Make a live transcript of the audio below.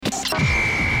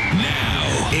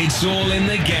It's all in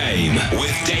the game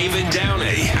with David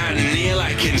Downey and Neil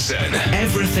Atkinson.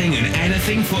 Everything and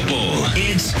anything football.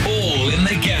 It's all in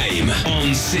the game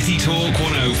on City Talk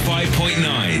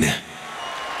 105.9.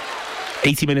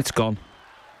 80 minutes gone.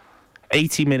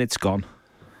 80 minutes gone.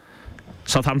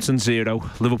 Southampton 0,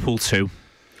 Liverpool 2.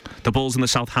 The ball's in the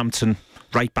Southampton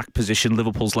right back position,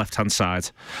 Liverpool's left hand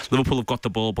side. Liverpool have got the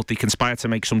ball, but they conspire to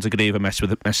make some degree of a mess of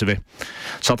it.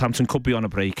 Southampton could be on a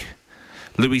break.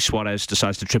 Luis Suarez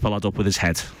decides to trip a lad up with his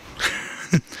head.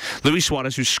 Luis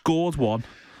Suarez, who scored one,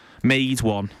 made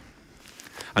one,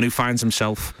 and who finds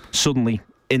himself suddenly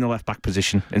in the left back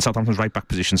position, in Southampton's right back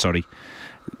position,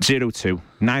 0-2,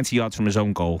 90 yards from his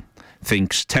own goal,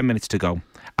 thinks 10 minutes to go,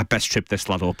 I best trip this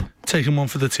lad up. Taking one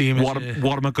for the team. What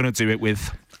am I going to do it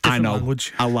with? I know.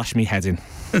 Language. I'll lash me head in.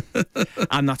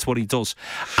 And that's what he does.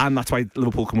 And that's why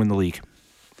Liverpool can win the league.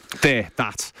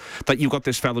 That you've got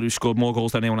this fella who scored more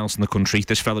goals than anyone else in the country.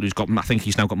 This fella who's got, I think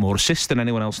he's now got more assists than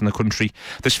anyone else in the country.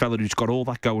 This fella who's got all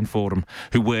that going for him,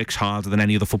 who works harder than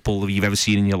any other footballer you've ever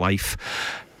seen in your life.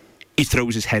 He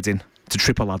throws his head in to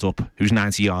trip a lad up who's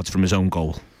 90 yards from his own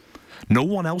goal. No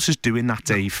one else is doing that,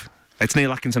 Dave. It's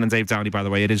Neil Atkinson and Dave Downey, by the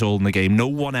way. It is all in the game. No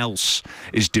one else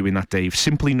is doing that, Dave.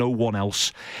 Simply no one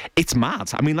else. It's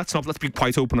mad. I mean, let's be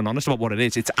quite open and honest about what it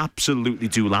is. It's absolutely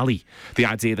doolally, the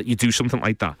idea that you do something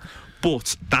like that.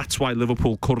 But that's why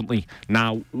Liverpool currently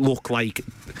now look like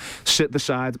the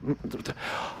side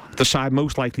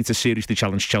most likely to seriously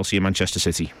challenge Chelsea and Manchester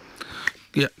City.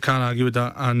 Yeah, can't argue with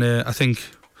that. And I think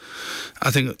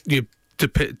your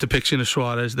depiction of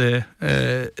Suarez there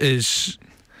is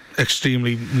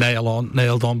extremely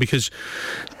nailed on because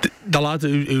the lad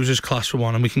who's his class for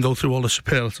one, and we can go through all the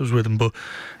superlatives with him, but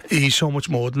he's so much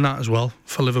more than that as well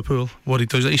for Liverpool. What he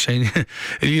does, like he's saying,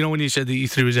 you know, when you said that he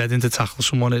threw his head in to tackle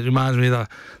someone, it reminds me of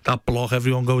that block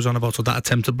everyone goes on about, or that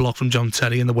attempted block from John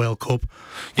Terry in the World Cup,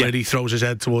 where he throws his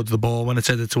head towards the ball when it's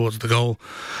headed towards the goal.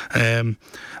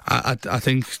 I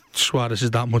think Suarez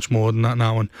is that much more than that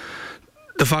now, and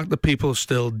the fact that people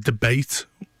still debate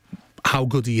how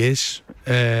good he is,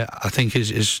 I think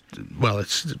is well,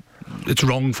 it's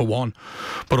wrong for one,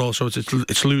 but also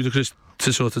it's ludicrous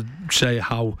to sort of say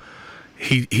how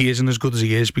he isn't as good as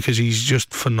he is, because he's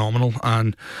just phenomenal.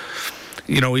 And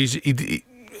you know,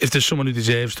 if there's someone who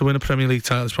deserves to win a Premier League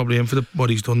title, it's probably him for what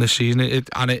he's done this season.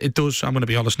 It does. I'm going to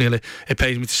be honest, Neil. It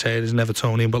pains me to say it as an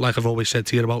Evertonian, but like I've always said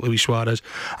to you about Luis Suarez,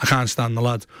 I can't stand the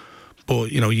lad.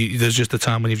 But you know, there's just a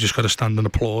time when you've just got to stand and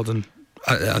applaud, and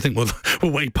I think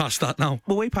we're way past that now.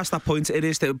 We're way past that point. It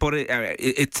is, but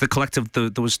it's the collective.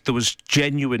 There was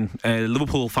genuine.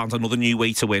 Liverpool found another new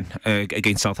way to win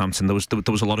against Southampton. There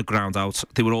was a lot of ground out.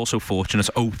 They were also fortunate,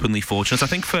 openly fortunate. I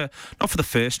think not for the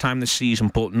first time this season,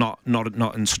 but not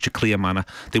in such a clear manner.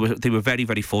 They were very,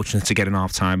 very fortunate to get in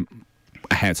half time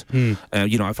ahead.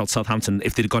 You know, I felt Southampton,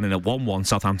 if they'd gone in at 1-1,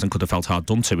 Southampton could have felt hard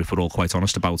done to, if we're all quite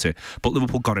honest about it. But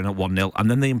Liverpool got in at 1-0, and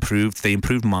then they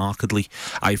improved markedly,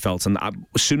 I felt. And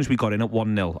as soon as we got in at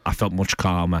 1-0, I felt much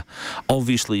calmer.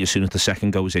 Obviously, as soon as the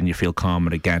second goes in, you feel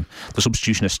calmer again. The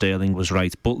substitution of Sterling was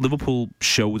right, but Liverpool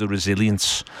showed a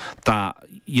resilience that,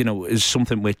 you know, is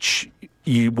something which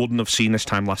you wouldn't have seen this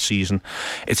time last season.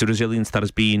 It's a resilience that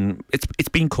has been it's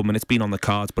been coming, it's been on the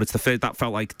cards, but it's that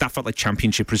felt like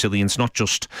championship resilience, not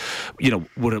just, you know,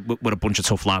 we're a bunch of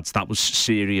tough lads. That was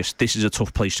serious. This is a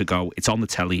tough place to go. It's on the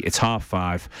telly. It's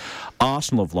 5:30.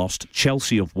 Arsenal have lost.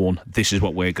 Chelsea have won. This is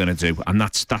what we're going to do, and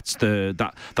that's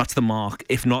the mark,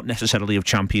 if not necessarily of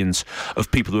champions,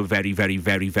 of people who are very, very,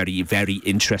 very, very, very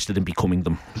interested in becoming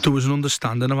them. There was an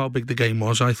understanding of how big the game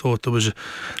was. I thought there was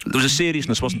a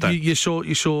seriousness, wasn't there?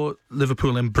 You saw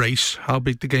Liverpool embrace how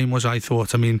big the game was, I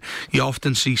thought. I mean, you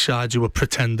often see sides who are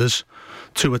pretenders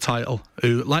to a title,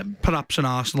 who, like perhaps an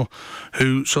Arsenal,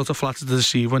 who sort of flatter to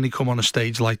deceive when they come on a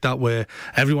stage like that where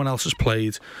everyone else has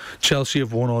played. Chelsea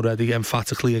have won already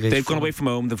emphatically against They've gone away from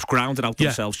home, they've grounded out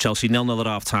themselves. Chelsea 0-0 at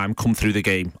half time, come through the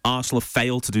game. Arsenal have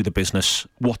failed to do the business.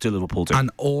 What do Liverpool do? And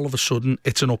all of a sudden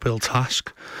it's an uphill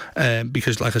task,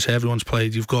 because like I say, everyone's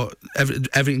played. You've got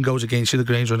everything goes against you. The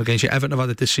grains run against you. Everton have had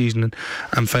it this season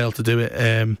and failed to do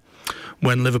it.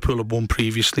 When Liverpool had won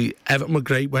previously, Everton were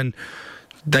great when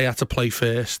they had to play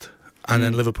first, and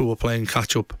then Liverpool were playing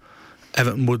catch up.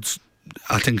 Everton would,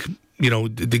 I think, you know,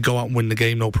 they go out and win the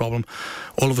game, no problem.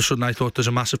 All of a sudden I thought there's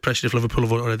a massive pressure if Liverpool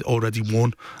have already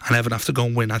won and Everton have to go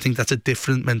and win. I think that's a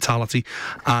different mentality,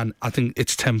 and I think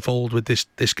it's tenfold with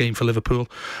this game for Liverpool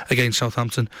against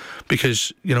Southampton,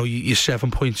 because, you know, you're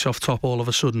 7 points off top all of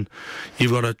a sudden.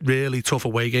 You've got a really tough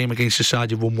away game against a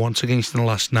side you've won once against in the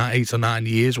last 8 or 9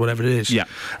 years, whatever it is. Yeah.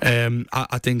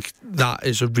 I think that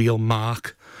is a real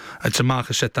mark It's a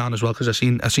marker set down as well, because I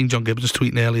seen John Gibbons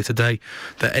tweeting earlier today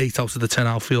that 8 out of the 10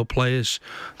 outfield players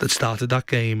that started that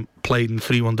game played in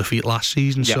 3-1 defeat last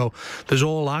season. Yeah. So there's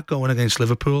all that going against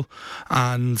Liverpool,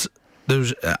 and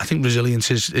I think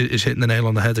resilience is hitting the nail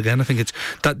on the head again. I think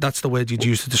that's the word you'd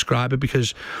use to describe it,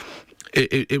 because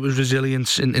it was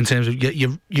resilience in terms of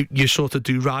you sort of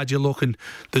do ride your luck, and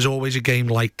there's always a game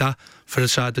like that for the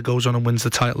side that goes on and wins the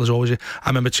title. There's always I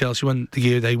remember Chelsea, when the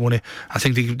year they won it, I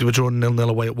think they were drawing 0-0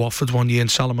 away at Watford one year, and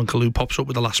Salomon Kalou pops up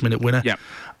with a last minute winner,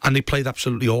 and they played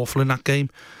absolutely awful in that game.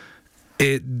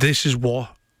 This is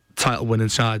what title winning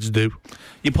sides do.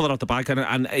 You pull it out the bag,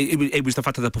 and it was the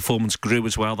fact that the performance grew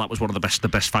as well. That was one of the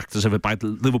best factors of it. By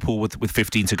Liverpool with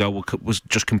 15 to go was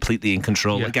just completely in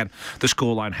control. Yeah. Again, the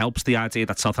scoreline helps. The idea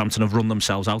that Southampton have run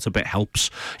themselves out a bit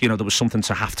helps. You know, there was something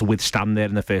to have to withstand there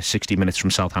in the first 60 minutes from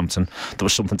Southampton. There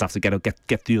was something to have to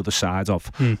get the other side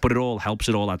of. But it all helps.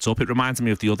 It all adds up. It reminds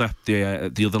me of the other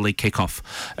late kickoff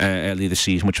earlier this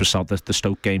season, which was the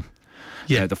Stoke game.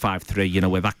 Yeah, the 5-3. You know,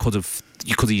 where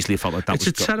you could easily have felt like that. It's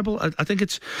a terrible. I think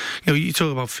it's, you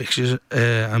talk about fixtures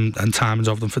and timings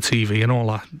of them for TV and all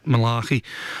that malarkey.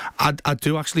 I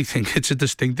do actually think it's a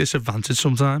distinct disadvantage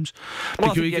sometimes,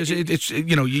 because it's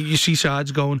you see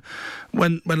sides going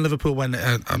when Liverpool went.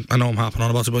 I know I'm harping on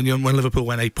about it, but when Liverpool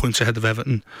went 8 points ahead of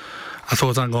Everton, I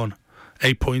thought, hang on,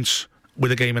 8 points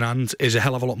with a game in hand is a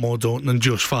hell of a lot more daunting than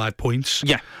just 5 points.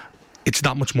 Yeah. It's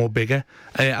that much more bigger.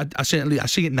 I see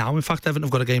it now. In fact, Everton have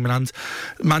got a game in hand.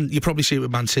 Man, you probably see it with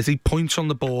Man City. Points on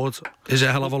the board is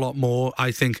a hell of a lot more,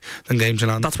 I think, than games in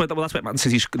hand. That's where Man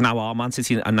City now are. Man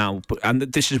City are now, and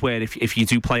this is where if you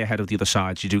do play ahead of the other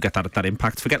sides, you do get that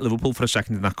impact. Forget Liverpool for a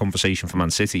second in that conversation for Man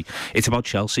City. It's about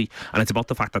Chelsea, and it's about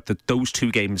the fact that those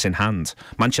 2 games in hand,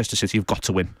 Manchester City have got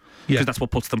to win. Because that's what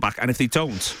puts them back. And if they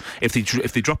don't, if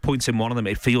they drop points in one of them,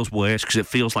 it feels worse, because it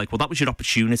feels like, well, that was your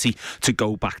opportunity to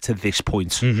go back to this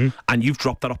point, and you've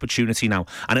dropped that opportunity now.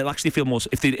 And it'll actually feel more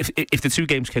if the 2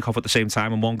 games kick off at the same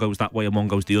time and one goes that way and one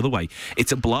goes the other way,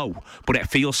 it's a blow, but it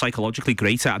feels psychologically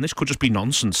greater. And this could just be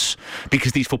nonsense,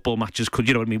 because these football matches could,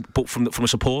 you know what I mean. But from a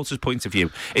supporter's point of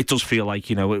view, it does feel like,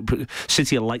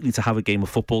 City are likely to have a game of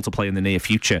football to play in the near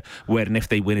future, wherein if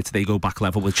they win it, they go back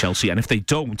level with Chelsea, and if they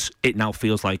don't, it now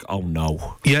feels like, oh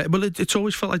no. Yeah, well, it's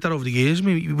always felt like that over the years. I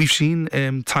mean, we've seen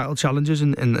title challenges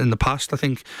in the past. I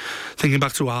think, thinking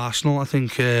back to Arsenal, I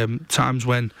think times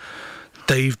when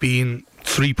they've been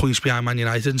 3 points behind Man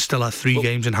United and still had 3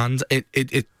 games in hand.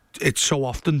 It so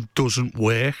often doesn't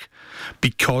work,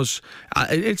 because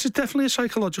it's definitely a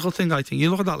psychological thing. I think you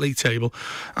look at that league table,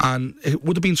 and it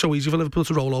would have been so easy for Liverpool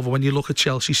to roll over when you look at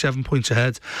Chelsea 7 points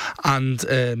ahead, and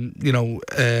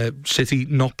City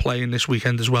not playing this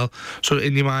weekend as well. So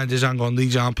in your mind is, hang on,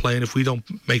 these aren't playing. If we don't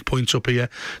make points up here,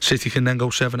 City can then go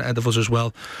 7 ahead of us as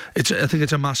well. I think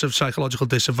it's a massive psychological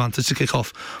disadvantage to kick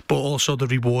off, but also the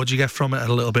reward you get from it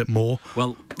a little bit more.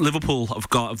 Well, Liverpool have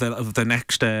got of the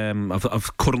next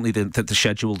of currently the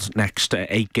scheduled next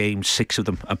 8 games, 6 of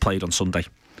them are played on Sunday.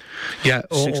 Yeah,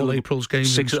 all April's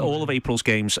games. All of April's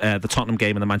games, the Tottenham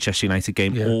game and the Manchester United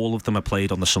game, all of them are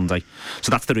played on the Sunday. So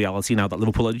that's the reality now that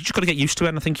Liverpool, you just got to get used to it.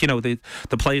 And I think,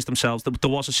 the players themselves, there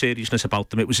was a seriousness about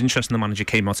them. It was interesting, the manager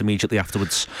came out immediately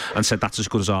afterwards and said, that's as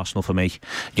good as Arsenal for me.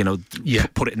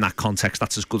 Put it in that context,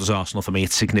 that's as good as Arsenal for me.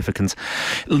 It's significant.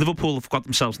 Liverpool have got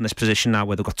themselves in this position now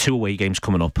where they've got 2 away games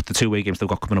coming up. The 2 away games they've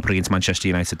got coming up are against Manchester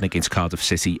United and against Cardiff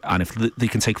City. And if they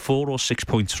can take 4 or 6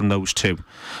 points from those 2,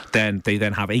 then they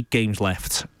then have 8 games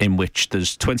left in which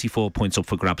there's 24 points up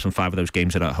for grabs, and 5 of those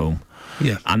games are at home.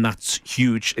 Yeah, and that's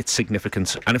huge. It's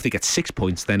significant. And if they get 6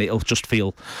 points, then it'll just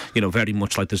feel, very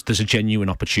much like there's a genuine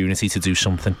opportunity to do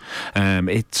something.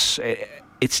 It's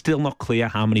still not clear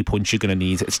how many points you're going to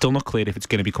need. It's still not clear if it's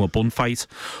going to become a bun fight,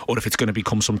 or if it's going to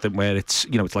become something where it's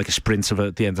like a sprint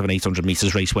at the end of an 800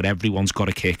 metres race where everyone's got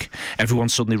a kick.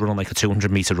 Everyone's suddenly running like a 200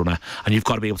 metre runner, and you've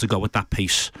got to be able to go at that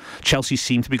pace. Chelsea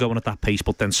seem to be going at that pace,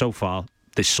 but then so far,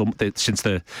 since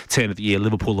the turn of the year,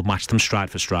 Liverpool have matched them stride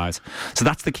for stride. So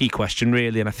that's the key question,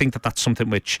 really. And I think that's something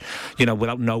which,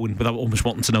 without almost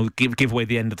wanting to know, give away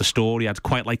the end of the story, I'd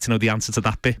quite like to know the answer to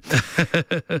that bit.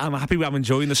 I'm happy I'm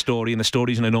enjoying the story, and the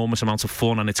story's an enormous amount of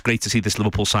fun, and it's great to see this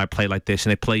Liverpool side play like this,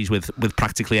 and it plays with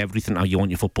practically everything how you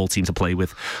want your football team to play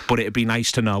with. But it'd be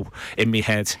nice to know in my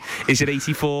head, is it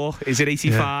 84? Is it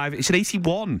 85? Is it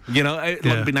 81?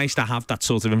 It'd be nice to have that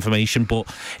sort of information,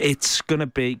 but it's going to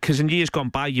be, because in years gone gone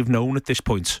by, you've known at this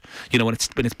point. You know, when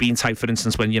it's been tight, for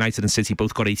instance, when United and City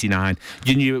both got 89,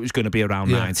 you knew it was going to be around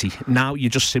 90. Now you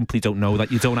just simply don't know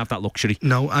that. You don't have that luxury.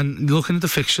 No, and looking at the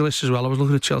fixture list as well, I was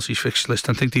looking at Chelsea's fixture list,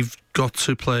 and I think they've got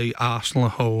to play Arsenal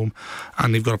at home,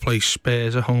 and they've got to play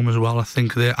Spurs at home as well, I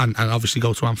think, and obviously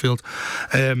go to Anfield.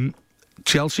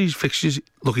 Chelsea's fixtures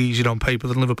look easier on paper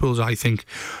than Liverpool's, I think.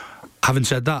 Having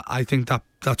said that, I think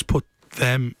that's put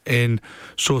them in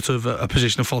sort of a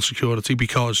position of false security,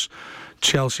 because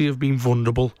Chelsea have been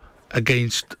vulnerable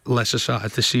against lesser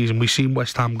sides this season. We've seen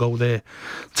West Ham go there,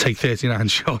 take 39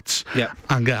 shots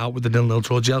and get out with the 0-0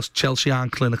 draw. Chelsea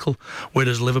aren't clinical,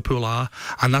 whereas Liverpool are,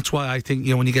 and that's why I think,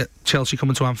 you know, when you get Chelsea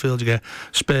coming to Anfield, you get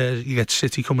Spurs, you get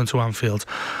City coming to Anfield.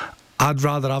 I'd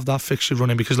rather have that fixture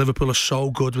running, because Liverpool are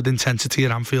so good with intensity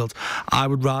at Anfield. I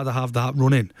would rather have that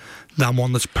running than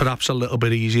one that's perhaps a little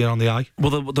bit easier on the eye.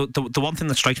 Well, the one thing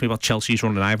that strikes me about Chelsea's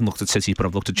running, I haven't looked at City, but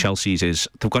I've looked at Chelsea's, is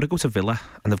they've got to go to Villa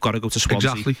and they've got to go to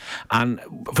Swansea. Exactly. And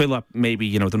Villa, maybe,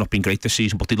 you know, they've not been great this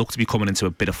season, but they look to be coming into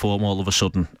a bit of form all of a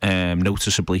sudden,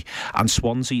 noticeably. And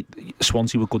Swansea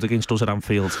were good against us at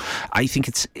Anfield. I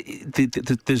think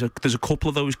there's a couple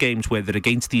of those games where they're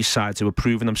against these sides who are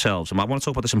proving themselves. And I want to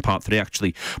talk about this in part 3,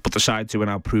 actually, but the sides who are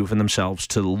now proving themselves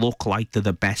to look like they're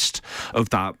the best of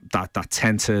that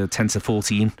 10 to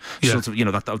 14 sort of, you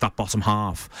know, that bottom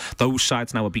half. Those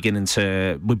sides now we're beginning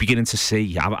to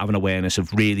see, have an awareness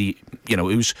of really, you know,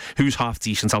 who's half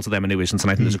decent out of them and who isn't. And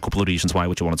I think there's a couple of reasons why,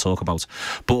 which I want to talk about.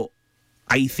 But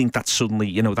I think that suddenly,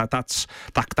 you know,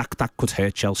 that could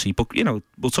hurt Chelsea. But, you know,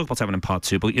 we'll talk about Everton in part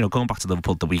 2. But, you know, going back to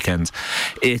Liverpool at the weekend,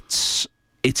 it's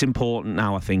important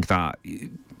now, I think, that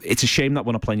it's a shame that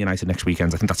we're not playing United next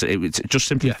weekend. I think that's it. It's just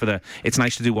simply it's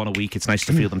nice to do one a week. It's nice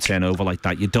to feel them turn over like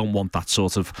that. You don't want that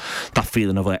sort of that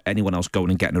feeling of anyone else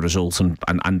going and getting a result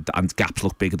and gaps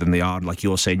look bigger than they are. And like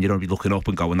you're saying, you don't be looking up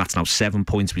and going, that's now 7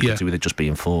 points. We could do with it just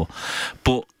being 4.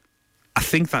 But I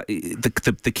think that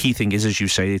the key thing is, as you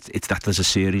say, it's that there's a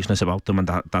seriousness about them, and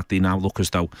that they now look as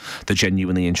though they're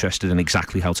genuinely interested in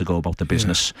exactly how to go about the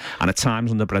business. And at times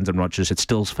under Brendan Rodgers, it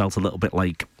still felt a little bit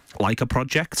like a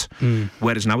project,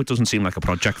 whereas now it doesn't seem like a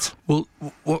project. Well,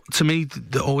 what to me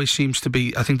there always seems to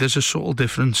be, I think there's a subtle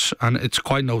difference, and it's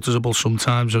quite noticeable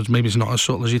sometimes, or maybe it's not as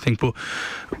subtle as you think, but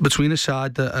between a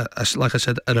side that, like I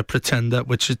said, are a pretender,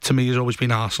 which to me has always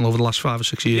been Arsenal over the last 5 or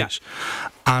 6 years,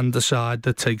 and the side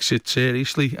that takes it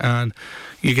seriously. And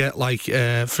you get, like,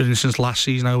 for instance, last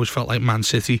season I always felt like Man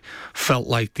City felt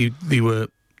like they were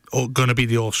going to be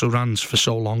the also-rans for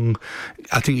so long.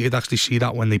 I think you could actually see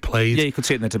that when they played. Yeah, you could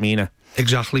see it in their demeanour.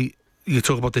 Exactly. You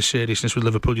talk about this seriousness with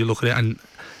Liverpool, you look at it, and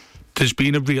there's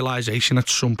been a realisation at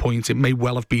some point, it may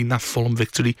well have been that Fulham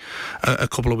victory a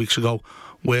couple of weeks ago,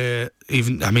 where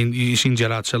even, I mean, you've seen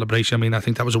Gerrard's celebration. I mean, I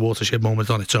think that was a watershed moment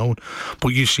on its own. But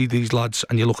you see these lads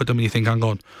and you look at them and you think, hang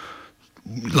on,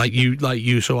 like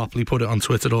you so aptly put it on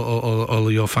Twitter, or all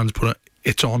of your fans put it,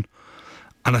 it's on.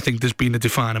 And I think there's been a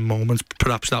defining moment,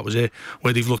 perhaps that was it,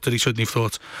 where they've looked at each other and they've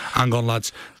thought, hang on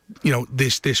lads, you know,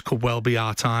 this could well be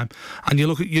our time. And you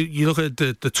look at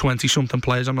the 20-something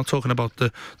players, I'm not talking about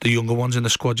the younger ones in the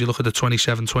squad, you look at the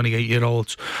 27,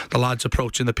 28-year-olds, the lads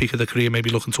approaching the peak of their career,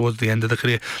 maybe looking towards the end of their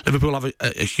career. Liverpool have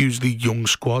a hugely young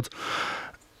squad,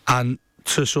 and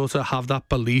to sort of have that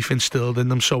belief instilled in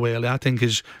them so early, I think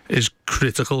is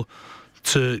critical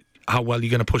to how well you're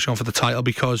going to push on for the title,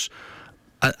 because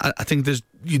I think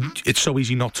it's so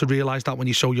easy not to realise that when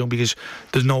you're so young, because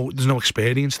there's no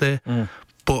experience there.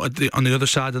 But on the other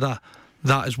side of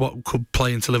that is what could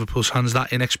play into Liverpool's hands,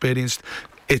 that inexperienced.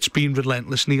 It's been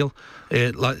relentless, Neil.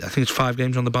 I think it's 5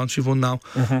 games on the bounce you've won now.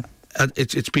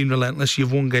 It's been relentless.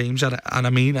 You've won games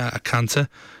at Canter.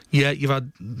 Yeah, you've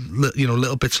had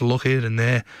little bits of luck here and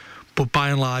there, but by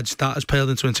and large, that has paled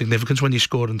into insignificance when you're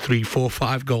scoring 3, 4,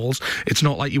 5 goals. It's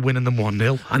not like you're winning them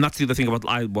 1-0. And that's the other thing about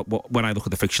when I look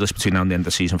at the fixture list between now and the end of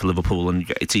the season for Liverpool, and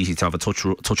it's easy to have a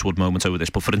touchwood moment over this,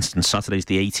 but for instance, Saturday's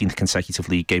the 18th consecutive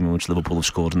league game in which Liverpool have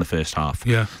scored in the first half.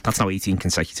 Yeah. That's now 18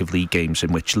 consecutive league games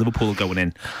in which Liverpool are going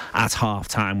in at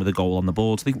half-time with a goal on the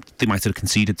board. They might have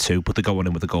conceded 2, but they're going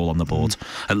in with a goal on the board,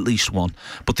 at least 1.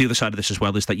 But the other side of this as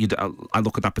well is that I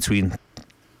look at that between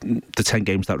the 10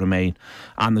 games that remain,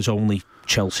 and there's only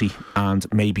Chelsea and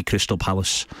maybe Crystal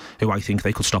Palace who I think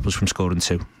they could stop us from scoring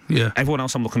 2. Yeah. Everyone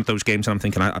else, I'm looking at those games and I'm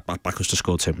thinking I'd back us to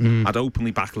score 2. I'd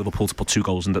openly back Liverpool to put 2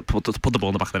 goals and put the ball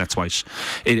in the back of the net twice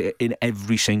in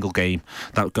every single game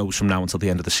that goes from now until the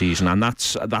end of the season. And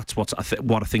that's what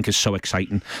I think is so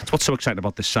exciting. It's what's so exciting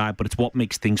about this side, but it's what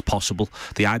makes things possible.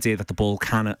 The idea that the ball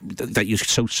that you're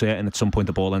so certain at some point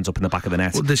the ball ends up in the back of the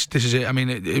net. Well, this is it. I mean,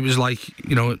 it was like,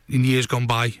 you know, in years gone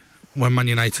by when Man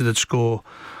United would score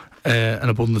an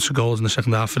abundance of goals in the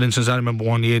second half. For instance, I remember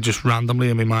one year just randomly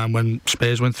in my mind when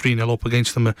Spurs went 3-0 up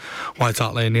against them at White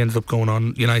Hart Lane. They ended up going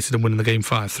on United and winning the game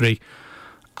 5-3.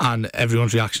 And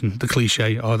everyone's reaction, the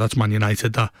cliche, oh, that's Man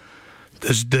United. That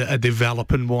there's a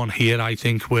developing one here, I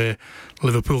think, where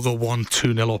Liverpool go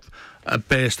 1-2-0 up, a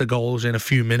burst of goals in a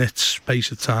few minutes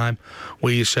space of time,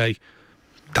 where you say,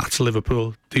 that's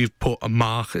Liverpool. They've put a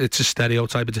mark. It's a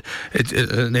stereotype. It's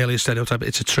an alien stereotype.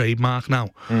 It's a trademark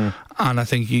now. And I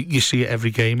think you see it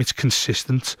every game. It's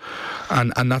consistent.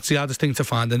 And that's the hardest thing to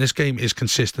find in this game is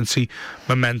consistency,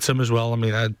 momentum as well. I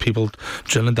mean, I had people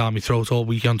drilling down my throat all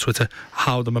week on Twitter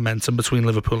how the momentum between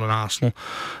Liverpool and Arsenal,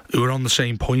 who are on the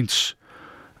same points,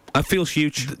 It feels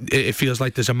huge. It feels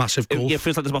like there's a massive gulf. It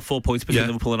feels like there's about 4 points between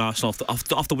Liverpool and Arsenal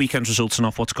off the weekend's results and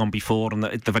off what's gone before, and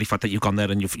the very fact that you've gone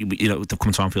there and they've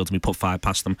come to Anfield and we put 5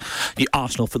 past them.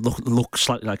 Arsenal look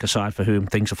slightly like a side for whom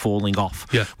things are falling off.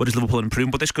 Yeah. Whereas Liverpool are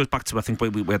improving. But this goes back to, I think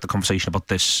we had the conversation about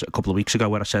this a couple of weeks ago,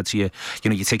 where I said to you,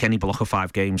 you take any block of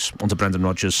 5 games under Brendan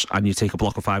Rodgers and you take a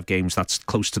block of 5 games that's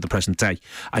close to the present day,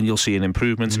 and you'll see an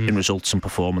improvement in results and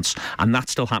performance, and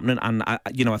that's still happening. And I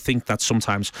think that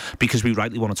sometimes, because we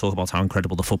rightly want to talk about how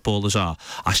incredible the footballers are,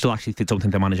 I still actually don't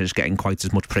think the manager is getting quite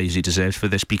as much praise he deserves for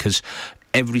this, because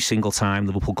every single time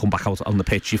Liverpool come back out on the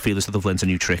pitch, you feel as though they've learned a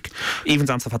new trick. Even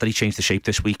down to the fact that he changed the shape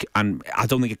this week, and I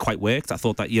don't think it quite worked. I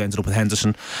thought that you ended up with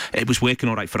Henderson. It was working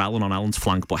all right for Allen on Allen's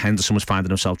flank, but Henderson was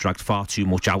finding himself dragged far too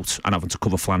much out and having to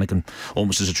cover Flanagan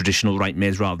almost as a traditional right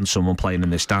mid rather than someone playing in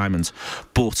this diamond.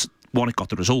 But one, it got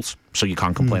the result, so you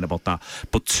can't complain about that.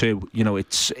 But two,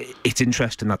 it's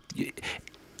interesting that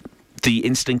the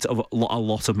instinct of a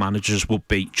lot of managers would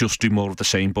be just do more of the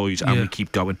same, boys, and we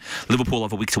keep going. Liverpool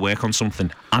have a week to work on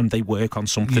something, and they work on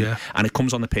something, and it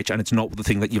comes on the pitch, and it's not the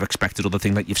thing that you've expected or the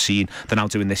thing that you've seen. They're now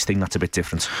doing this thing that's a bit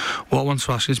different. Well, I want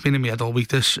to ask you, it's been in my head all week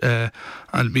this, and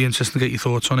it'd be interesting to get your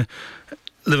thoughts on it.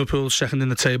 Liverpool's second in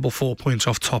the table, 4 points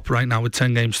off top right now with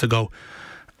 10 games to go.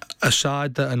 A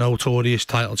side that are notorious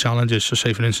title challengers, so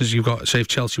say for instance if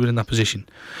Chelsea were in that position,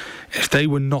 if they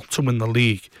were not to win the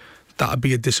league, that would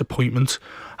be a disappointment.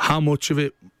 How much of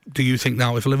it do you think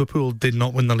now, if Liverpool did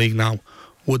not win the league now,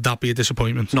 would that be a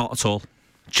disappointment? Not at all.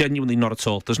 Genuinely not at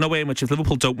all. There's no way in which, if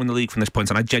Liverpool don't win the league from this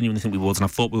point, and I genuinely think we would, and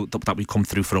I've thought that we'd come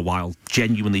through for a while,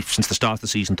 genuinely since the start of the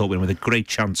season, thought we were with a great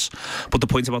chance. But the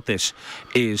point about this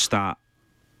is that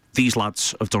these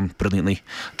lads have done brilliantly.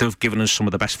 They've given us some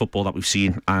of the best football that we've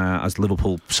seen as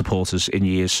Liverpool supporters in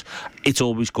years. It's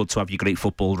always good to have your great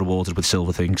football rewarded with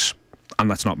silver things, and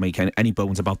let's not make any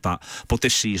bones about that. But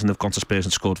this season they've gone to Spurs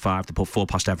and scored 5. They put 4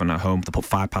 past Everton at home. They put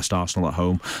 5 past Arsenal at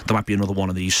home. There might be another one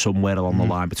of these somewhere along the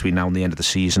line between now and the end of the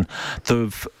season.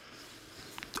 They've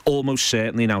almost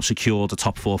certainly now secured a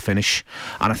top 4 finish,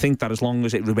 and I think that as long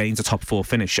as it remains a top 4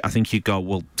 finish, I think you go,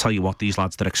 well, tell you what, these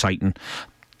lads, they're exciting.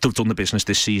 They've done the business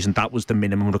this season. That was the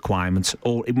minimum requirement,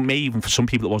 or it may even, for some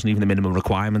people, it wasn't even the minimum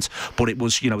requirement, but it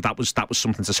was, that was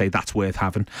something to say that's worth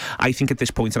having. I think at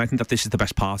this point, and I think that this is the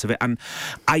best part of it, and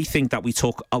I think that we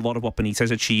took a lot of what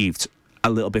Benitez achieved a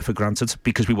little bit for granted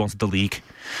because we wanted the league.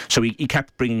 So he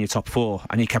kept bringing you top 4,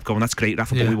 and you kept going, that's great,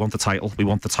 Rafa, but we want the title, we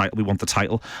want the title, we want the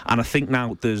title. And I think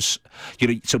now there's,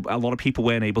 so a lot of people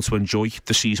weren't able to enjoy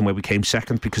the season where we came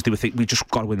second because they were thinking, we just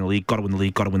got to win the league, got to win the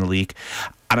league, got to win the league.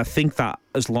 And I think that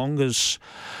as long as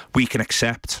we can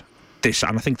accept this,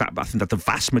 and I think that the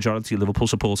vast majority of Liverpool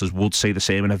supporters would say the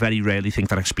same, and I very rarely think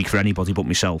that I speak for anybody but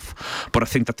myself, but I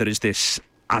think that there is this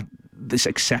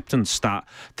acceptance that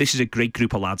this is a great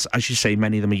group of lads. As you say,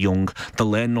 many of them are young, they're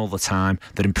learning all the time,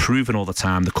 they're improving all the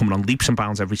time, they're coming on leaps and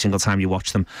bounds every single time you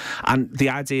watch them. And the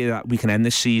idea that we can end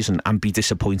this season and be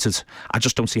disappointed, I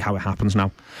just don't see how it happens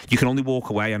now. You can only walk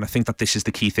away, and I think that this is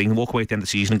the key thing, walk away at the end of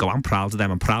the season and go, I'm proud of them,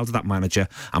 I'm proud of that manager,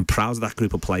 I'm proud of that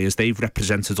group of players. They've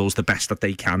represented us the best that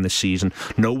they can this season.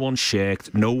 No one's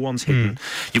shirked, no one's hidden.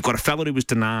 You've got a fella who was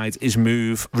denied his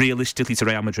move realistically to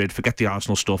Real Madrid, forget the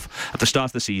Arsenal stuff, at the start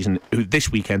of the season, who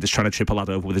this weekend is trying to trip a lad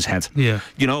over with his head.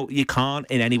 You can't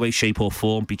in any way, shape or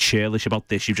form be churlish about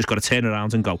this. You've just got to turn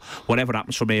around and go, whatever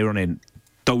happens from here on in,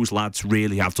 those lads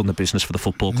really have done the business for the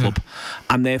football club,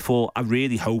 and therefore I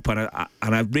really hope and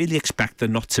I really expect there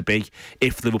not to be,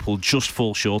 if Liverpool just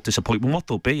fall short, disappointment. What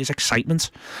there'll be is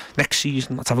excitement next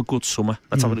season. Let's have a good summer.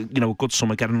 Let's have a good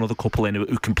summer. Get another couple in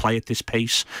who can play at this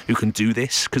pace, who can do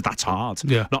this, because that's hard.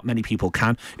 Not many people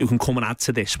can. Who can come and add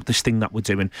to this thing that we're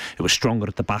doing. Who are stronger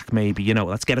at the back, maybe.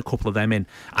 Let's get a couple of them in,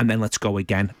 and then let's go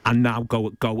again. And now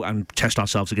go and test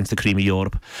ourselves against the cream of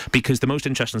Europe. Because the most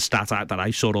interesting stat that I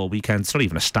saw all weekend, it's not even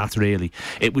even a stat really.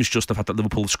 It was just the fact that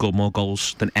Liverpool scored more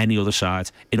goals than any other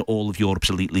side in all of Europe's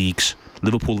elite leagues.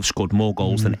 Liverpool have scored more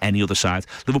goals than any other side.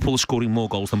 Liverpool are scoring more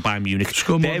goals than Bayern Munich.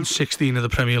 Scored more than 16 of the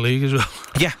Premier League as well.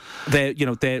 Yeah, they're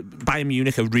Bayern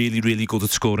Munich are really, really good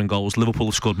at scoring goals. Liverpool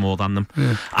have scored more than them,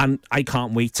 and I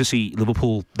can't wait to see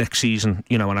Liverpool next season.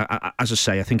 And as I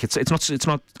say, I think it's not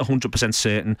 100%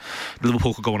 certain.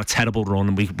 Liverpool could go on a terrible run,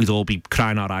 and we'd all be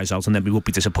crying our eyes out, and then we would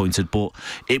be disappointed. But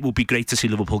it would be great to see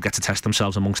Liverpool get to test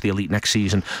themselves amongst the elite next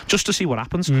season, just to see what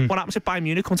happens. What happens if Bayern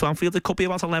Munich come to Anfield? It could be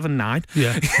about 11-9.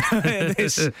 Yeah.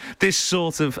 This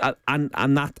sort of and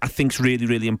that I think is really,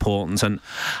 really important. And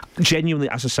genuinely,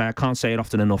 as I say, I can't say it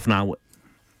often enough now.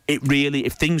 It really,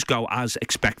 if things go as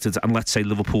expected, and let's say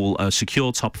Liverpool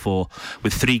secure top 4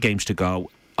 with 3 games to go,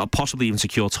 or possibly even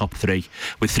secure top 3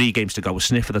 with 3 games to go, a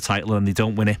sniff of the title, and they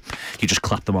don't win it, you just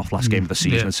clap them off last game of the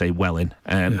season and say, well in.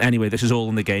 Anyway, this is All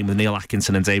in the Game with Neil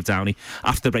Atkinson and Dave Downey.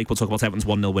 After the break, we'll talk about Everton's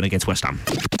 1-0 win against West Ham.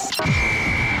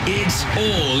 It's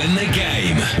All in the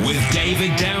Game with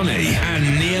David Downey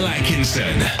and Neil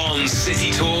Atkinson on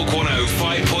City Talk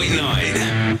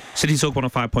 105.9. City Talk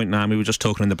 105.9. We were just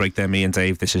talking in the break there, me and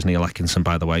Dave. This is Neil Atkinson,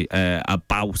 by the way,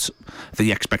 about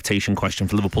the expectation question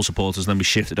for Liverpool supporters, and then we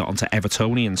shifted it onto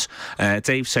Evertonians.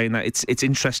 Dave saying that it's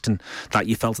interesting that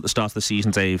you felt at the start of the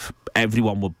season, Dave,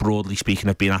 everyone would broadly speaking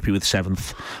have been happy with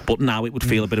 7th, but now it would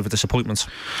feel a bit of a disappointment.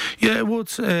 Yeah, it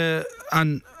would,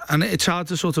 and it's hard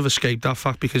to sort of escape that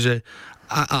fact, because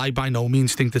I by no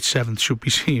means think that 7th should be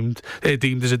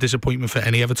deemed as a disappointment for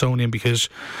any Evertonian, because,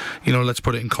 let's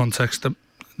put it in context.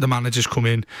 The manager's come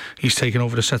in, he's taken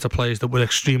over a set of players that were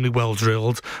extremely well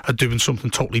drilled at doing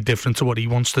something totally different to what he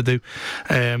wants to do.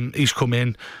 He's come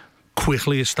in,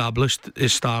 quickly established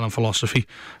his style and philosophy,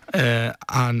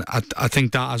 and I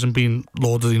think that hasn't been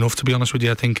lauded enough, to be honest with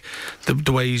you. I think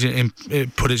the way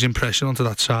he's put his impression onto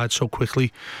that side so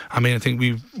quickly. I mean, I think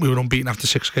we were unbeaten after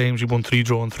 6 games. We won 3,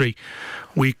 drawn 3.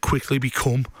 We quickly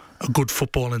become a good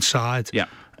footballing side. Yeah.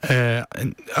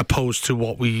 Opposed to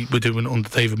what we were doing under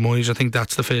David Moyes. I think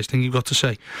that's the first thing you've got to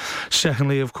say.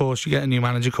 Secondly, of course, you get a new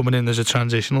manager coming in. There's a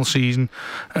transitional season,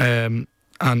 and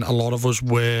a lot of us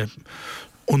were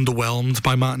underwhelmed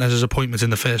by Martinez's appointment in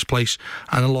the first place,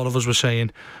 and a lot of us were saying,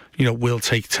 we'll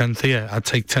take 10th here. I'd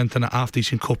take 10th in a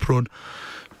half-decent cup run,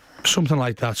 something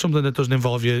like that, something that doesn't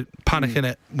involve you panicking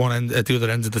at one end, at the other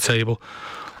end of the table.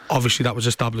 Obviously that was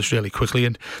established really quickly,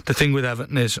 and the thing with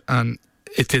Everton is, and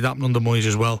it did happen under Moyes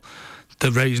as well,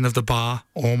 the raising of the bar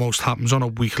almost happens on a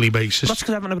weekly basis. That's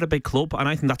because Everton are a big club, and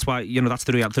I think that's why, that's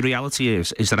the reality. The reality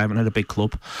is that Everton are a big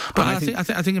club. But I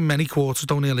think in many quarters,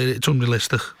 it's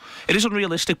unrealistic. It is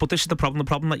unrealistic, but this is the problem. The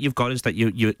problem that you've got is that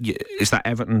is that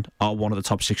Everton are one of the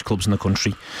top 6 clubs in the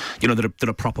country. They're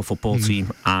a proper football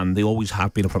team, and they always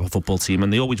have been a proper football team,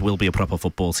 and they always will be a proper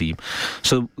football team.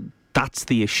 So that's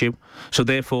the issue. So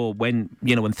therefore, when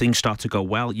things start to go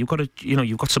well, you've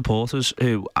got supporters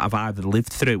who have either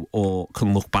lived through or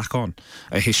can look back on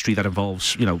a history that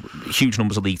involves huge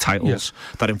numbers of league titles,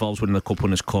 that involves winning the Cup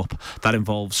Winners' Cup, that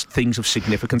involves things of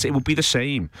significance. It would be the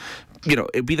same.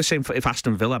 It'd be the same if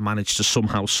Aston Villa managed to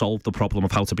somehow solve the problem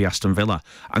of how to be Aston Villa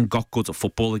and got good at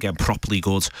football again, properly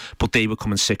good, but they were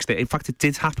coming 6th. In fact, it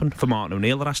did happen for Martin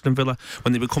O'Neill at Aston Villa.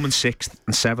 When they were coming 6th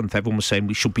and 7th, everyone was saying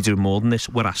we should be doing more than this.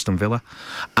 We're Aston Villa.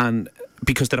 And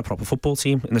because they're a proper football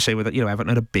team, in the same way that Everton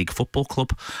are a big football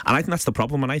club, and I think that's the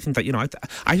problem. And I think that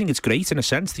I think it's great in a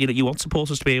sense. You want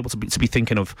supporters to be able to be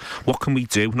thinking of what can we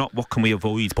do, not what can we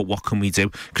avoid, but what can we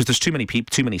do. Because there's too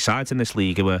many sides in this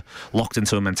league who are locked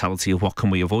into a mentality of what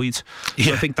can we avoid. So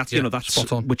I think that's that's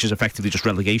spot on. Which is effectively just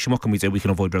relegation. What can we do? We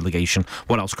can avoid relegation.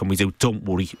 What else can we do? Don't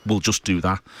worry, we'll just do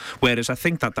that. Whereas I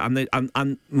think that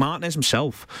and Martinez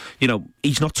himself,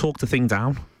 he's not talked the thing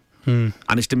down. And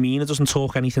his demeanour doesn't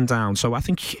talk anything down. So I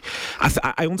think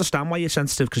I understand why you're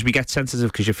sensitive, because we get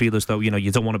sensitive because you feel as though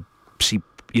you don't want to see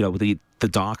the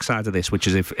dark side of this, which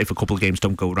is if a couple of games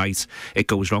don't go right, it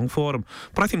goes wrong for him.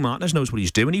 But I think Martinez knows what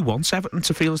he's doing. He wants Everton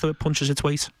to feel as though it punches its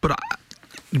weight. But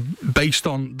based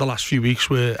on the last few weeks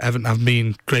where Everton have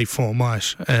been great form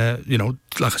wise, like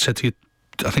I said to you,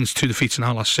 I think it's 2 defeats in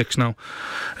our last 6 now.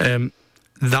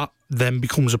 That then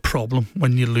becomes a problem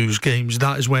when you lose games.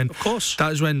 That is when, of course,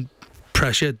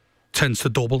 pressure tends to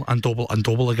double and double and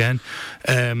double again.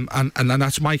 And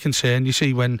that's my concern. You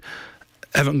see, when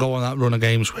Everton go on that run of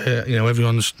games where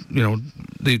everyone's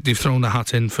they've thrown the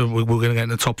hat in for we're going to get in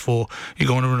the top 4. You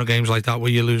go on a run of games like that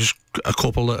where you lose a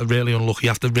couple that are really unlucky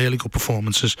after really good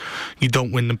performances. You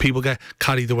don't win them. People get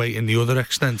carried away in the other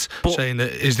extent, saying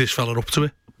that is this fella up to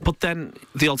it? But then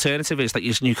the alternative is that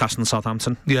you're Newcastle and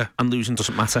Southampton, and losing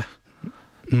doesn't matter.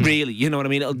 Really, you know what I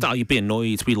mean? You'd be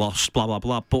annoyed, we lost, blah, blah,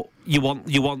 blah. But you want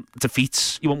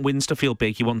defeats, you want wins to feel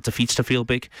big, you want defeats to feel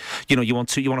big. You know, you want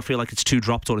to feel like it's 2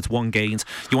 dropped or it's 1 gained.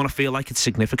 You want to feel like it's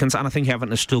significant, and I think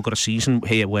Everton has still got a season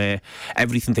here where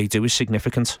everything they do is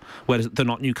significant. Whereas they're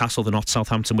not Newcastle, they're not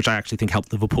Southampton, which I actually think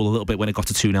helped Liverpool a little bit when it got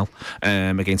to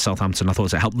 2-0 against Southampton. I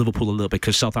thought it helped Liverpool a little bit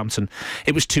because Southampton,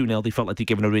 it was 2-0. They felt like they'd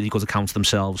given a really good account of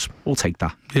themselves. We'll take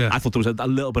that. Yeah. I thought there was a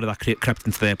little bit of that crept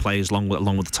into their players along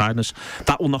with the tiredness.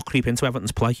 That will not creep into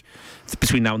Everton's play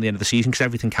between now and the end of the season because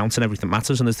everything counts and everything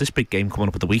matters. And there's this big game coming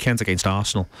up at the weekend against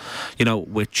Arsenal, you know,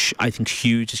 which I think is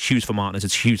huge. It's huge for Martinez.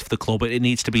 It's huge for the club. It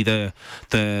needs to be the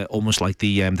almost like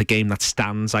the game that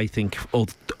stands, I think,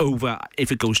 over,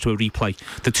 if it goes to a replay,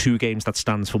 the 2 games that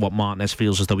stands for what Martinez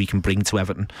feels as though he can bring to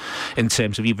Everton in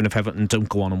terms of, even if Everton don't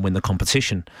go on and win the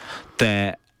competition,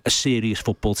 they're a serious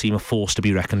football team, a force to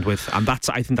be reckoned with, and I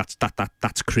think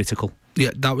that's critical.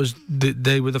 Yeah, that was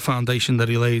they were the foundation that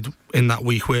he laid in that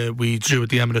week where we drew at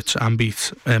the Emirates and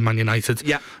beat Man United.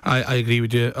 Yeah, I agree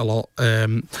with you a lot.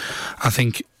 I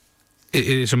think it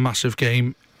is a massive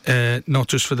game. Not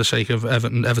just for the sake of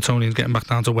Evertonians getting back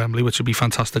down to Wembley, which would be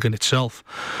fantastic in itself,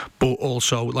 but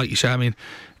also, like you said, I mean,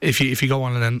 if you go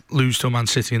on and then lose to Man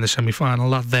City in the semi-final,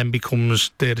 that then becomes,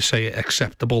 dare to say it,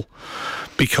 acceptable,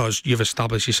 because you've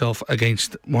established yourself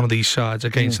against one of these sides,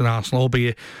 against an Arsenal,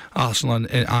 albeit Arsenal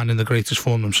aren't in the greatest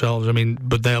form themselves. I mean,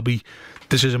 but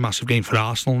this is a massive game for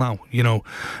Arsenal now, you know.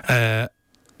 I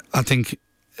think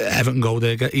Everton go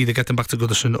there, either get them back to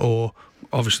Goodison or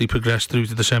obviously progress through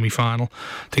to the semi-final.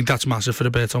 I think that's massive for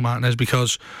Roberto Martinez,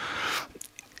 because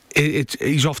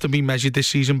he's often been measured this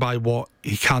season by what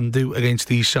he can do against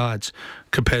these sides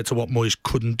compared to what Moyes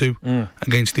couldn't do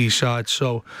against these sides.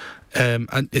 So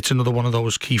and it's another one of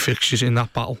those key fixtures in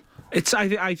that battle.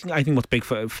 I think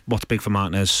what's big for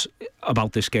Martinez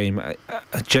about this game, I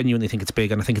genuinely think it's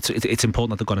big, and I think it's important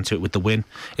that they've gone into it with the win.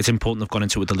 It's important they've gone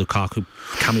into it with the Lukaku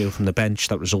cameo from the bench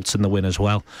that results in the win as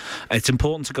well. It's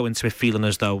important to go into it feeling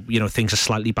as though, you know, things are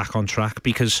slightly back on track,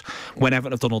 because when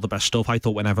Everton have done all the best stuff, I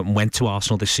thought when Everton went to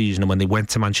Arsenal this season and when they went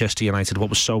to Manchester United, what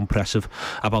was so impressive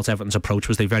about Everton's approach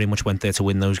was they very much went there to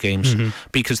win those games,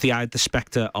 because they had the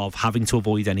spectre of having to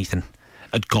avoid anything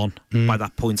had gone by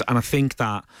that point. And I think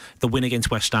that the win against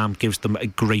West Ham gives them a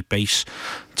great base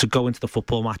to go into the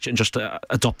football match and just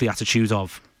adopt the attitude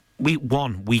of,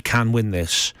 we can win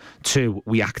this. 2,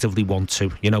 we actively want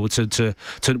to. You know,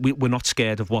 we're not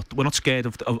scared of we're not scared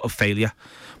of failure.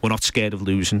 We're not scared of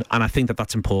losing, and I think that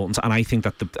that's important. And I think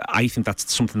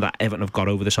that's something that Everton have got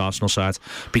over this Arsenal side,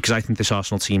 because I think this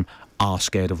Arsenal team are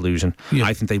scared of losing. Yeah.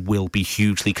 I think they will be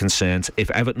hugely concerned if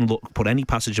Everton put any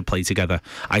passage of play together.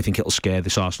 I think it'll scare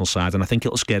this Arsenal side, and I think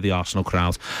it'll scare the Arsenal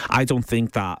crowd. I don't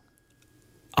think that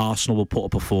Arsenal will put a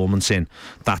performance in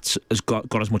that has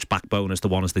got as much backbone as the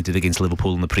one as they did against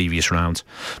Liverpool in the previous round,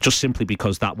 just simply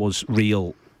because that was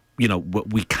real. You know,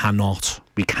 we cannot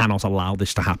allow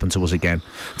this to happen to us again.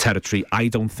 Territory. I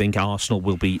don't think Arsenal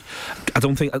will be. I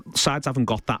don't think sides haven't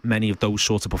got that many of those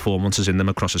sorts of performances in them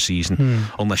across a season.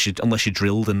 Unless you're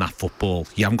drilled in that football,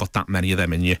 you haven't got that many of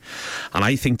them in you. And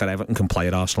I think that Everton can play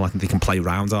at Arsenal. I think they can play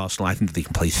around Arsenal. I think that they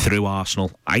can play through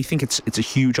Arsenal. I think it's a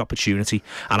huge opportunity,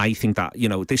 and I think that, you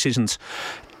know, this isn't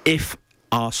if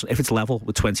it's level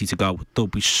with 20 to go, there'll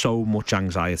be so much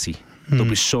anxiety. There'll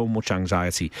be so much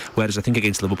anxiety. Whereas I think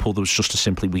against Liverpool, there was just a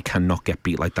simply, we cannot get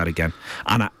beat like that again.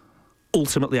 And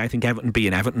ultimately, I think Everton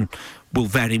being Everton will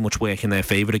very much work in their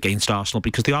favour against Arsenal,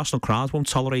 because the Arsenal crowd won't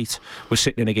tolerate we're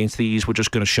sitting in against these, we're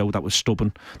just going to show that we're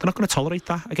stubborn. They're not going to tolerate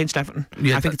that against Everton.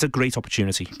 Yeah, I think it's a great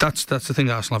opportunity. That's the thing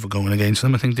Arsenal have going against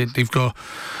them. I think they've got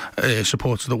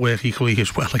supporters that work equally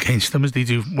as well against them as they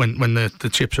do when the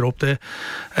chips are up there.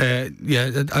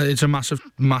 It's a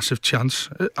massive chance.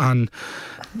 And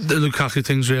the Lukaku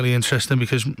thing's really interesting,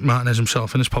 because Martinez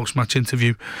himself in his post-match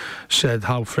interview said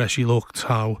how fresh he looked,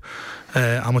 how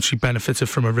much he benefited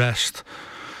from a rest.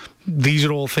 These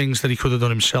are all things that he could have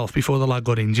done himself before the lad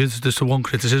got injured. There's the one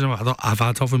criticism I've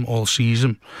had of him all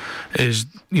season is,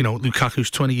 you know,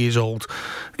 Lukaku's 20 years old.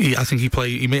 I think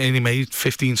he made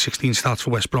 15, 16 starts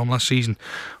for West Brom last season,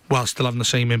 while still having the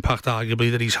same impact, arguably,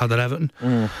 that he's had at Everton.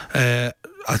 I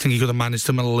think he could have managed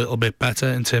him a little bit better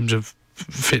in terms of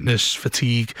fitness,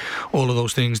 fatigue, all of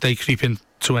those things. They creep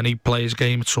into any player's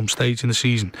game at some stage in the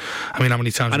season. I mean, how many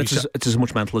times... And it's as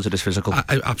much mental as it is physical.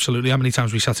 Absolutely. How many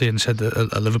times we sat here and said that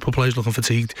a Liverpool player's looking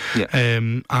fatigued? Yeah.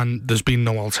 And there's been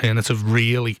no alternative,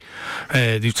 really.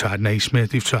 They've tried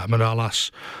Naismith, they've tried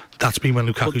Morales. That's been when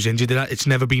Lukaku's injured. It's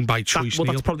never been by choice.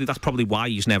 That's probably why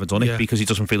he's never done it, because he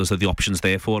doesn't feel as though the option's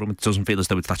there for him. It doesn't feel as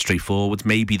though it's that straightforward.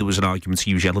 Maybe there was an argument to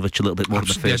use Jelavic a little bit more in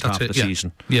the first half of the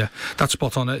season. Yeah, that's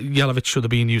spot on. Jelavic should have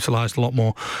been utilised a lot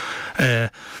more.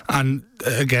 And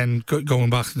again, going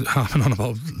back, harping on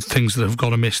about things that have got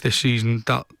to miss this season,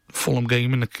 that Fulham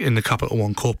game in the Capital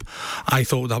One Cup, I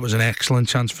thought that was an excellent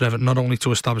chance for Everton, not only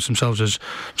to establish themselves as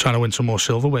trying to win some more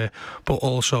silverware, but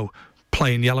also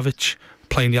playing Jelavic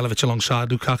alongside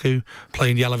Lukaku,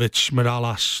 playing Jelavic,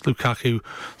 Mirallas, Lukaku,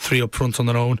 3 up front on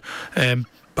their own.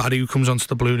 Barry, who comes onto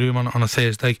the Blue Room on a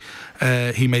Thursday,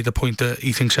 he made the point that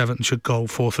he thinks Everton should go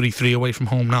 4-3-3 away from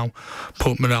home now,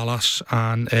 put Mirallas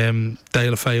and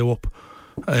Deulofeu up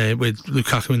with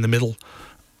Lukaku in the middle.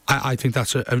 I think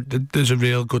there's a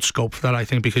real good scope for that, I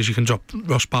think, because you can drop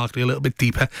Ross Barkley a little bit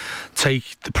deeper,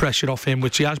 take the pressure off him,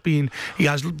 which he has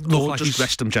looked or like just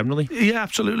rest him generally. Yeah,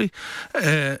 absolutely.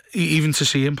 Even to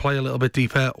see him play a little bit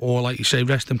deeper, or like you say,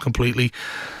 rest him completely,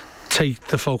 take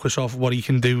the focus off what he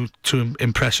can do to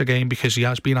impress a game, because he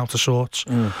has been out of sorts.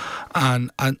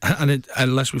 And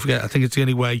unless we forget, I think it's the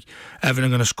only way Everton are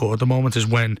going to score at the moment is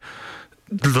when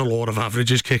the law of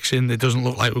averages kicks in. It doesn't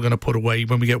look like we're going to put away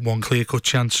when we get one clear-cut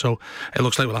chance, so it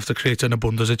looks like we'll have to create an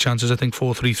abundance of chances. I think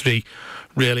 4-3-3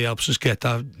 really helps us get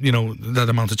that, that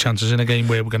amount of chances in a game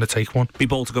where we're going to take one. Be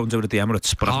bold to go and do it at the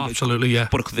Emirates, but absolutely, yeah.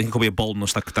 But I think it could be a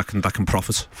boldness that can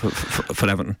profit for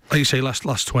Everton. Like you say,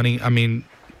 last 20. I mean,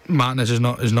 Martinez is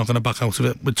not going to back out of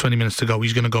it with 20 minutes to go.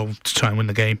 He's going to go to try and win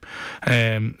the game.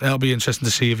 It'll be interesting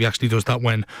to see if he actually does that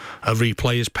when a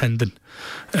replay is pending.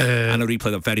 And a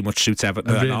replay that very much suits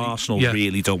Everton and Arsenal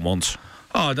really don't want.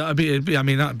 Oh, that'd be a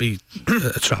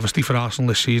travesty for Arsenal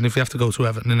this season if we have to go to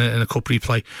Everton in a cup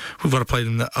replay. We've got to play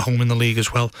them at home in the league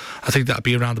as well. I think that'd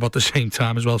be around about the same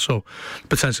time as well. So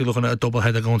potentially looking at a double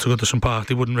header going to Goodison Park,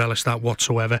 they wouldn't relish that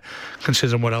whatsoever,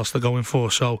 considering what else they're going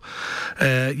for. So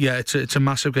it's a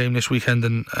massive game this weekend,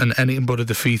 and anything but a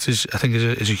defeat is a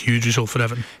huge result for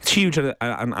Everton. It's huge, and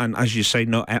as you say,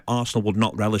 no, Arsenal would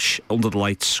not relish under the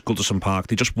lights Goodison Park.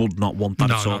 They just would not want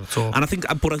that at all. Not at all. And I think,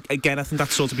 but again, I think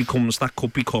that sort of becomes that.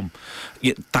 Could become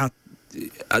that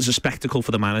as a spectacle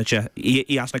for the manager.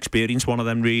 He hasn't experienced one of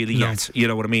them really yet. You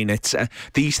know what I mean? It's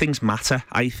these things matter.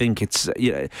 I think it's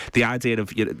the idea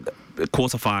of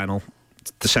quarter-final,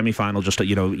 the semi-final, just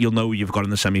you'll know you've got in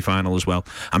the semi-final as well,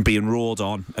 and being roared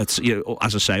on at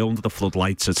as I say, under the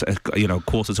floodlights at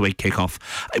 7:45 kick-off.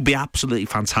 It'd be absolutely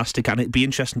fantastic, and it'd be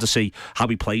interesting to see how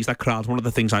he plays that crowd. One of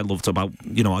the things I loved about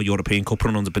our European Cup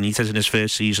run under Benitez in his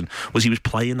first season was he was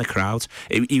playing the crowd.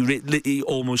 He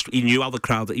knew how the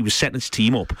crowd, that he was setting his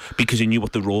team up because he knew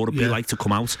what the roar would be like to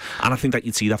come out, and I think that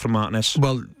you'd see that from Martinez.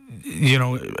 Well, we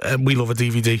love a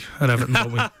DVD at Everton,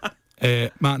 don't we?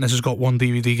 Martinez has got one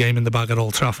DVD game in the bag at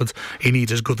Old Trafford. He needs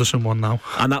his Goodison one now,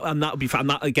 and that would be fun.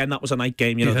 That was a night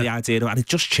game. The idea, and it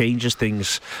just changes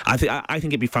things. I think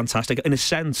it'd be fantastic in a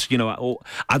sense.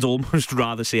 I'd almost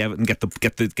rather see Everton get the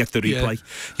replay.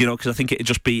 Because I think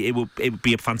it would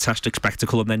be a fantastic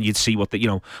spectacle, and then you'd see what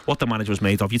the manager was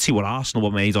made of. You'd see what Arsenal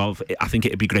were made of. I think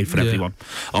it'd be great for everyone.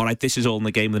 All right, this is All in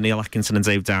the Game with Neil Atkinson and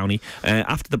Dave Downey.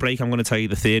 After the break, I'm going to tell you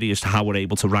the theory as to how we're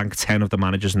able to rank 10 of the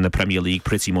managers in the Premier League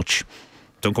pretty much.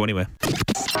 Don't go anywhere.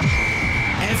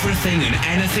 Everything and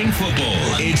anything football.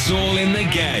 It's All in the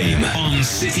Game on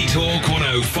City Talk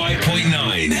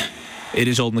 105.9. It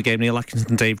is All in the Game. Neil Atkinson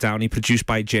and Dave Downey, produced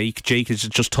by Jake. Jake has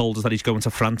just told us that he's going to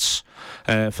France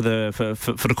for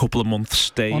a couple of months.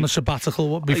 Dave, on a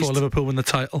sabbatical before Liverpool win the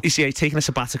title. He's taking a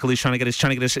sabbatical. He's trying to get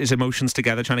his emotions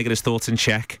together, trying to get his thoughts in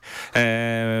check.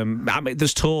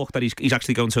 There's talk that he's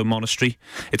actually going to a monastery.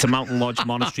 It's a mountain lodge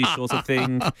monastery sort of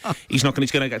thing. He's going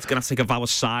to have to take a vow of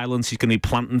silence. He's going to be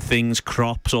planting things,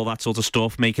 crops, all that sort of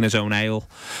stuff, making his own ale,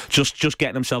 just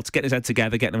getting his head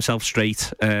together, getting himself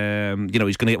straight. He's going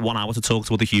to get 1 hour to talk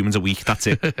to other humans a week. That's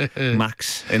it,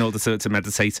 max, in order to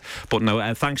meditate. But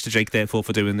no, thanks to Jake, therefore,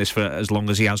 for doing this for as long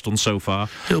as he has done so far.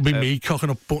 It'll be me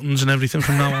cocking up buttons and everything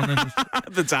from now on.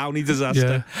 The Downey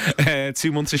disaster.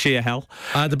 2 months of sheer hell.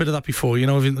 I had a bit of that before.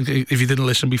 If you didn't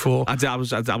listen before, I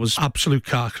was absolute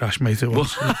car crash, mate. It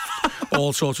was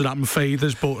all sorts of happened.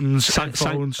 Faders, buttons,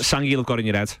 phones. Sang you'll have got in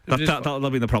your head. That'll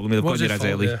be the problem. You'll have got in your head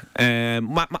early. Yeah.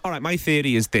 All right, my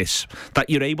theory is this: that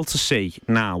you're able to see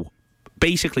now.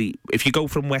 Basically, if you go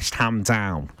from West Ham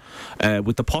down,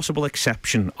 with the possible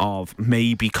exception of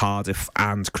maybe Cardiff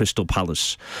and Crystal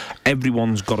Palace,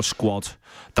 everyone's got a squad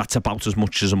that's about as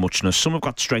much as a muchness. Some have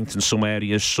got strength in some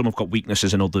areas, some have got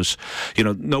weaknesses in others.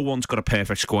 No one's got a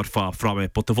perfect squad, far from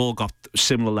it, but they've all got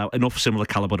enough similar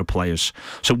calibre of players.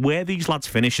 So where these lads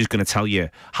finish is going to tell you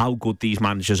how good these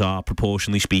managers are,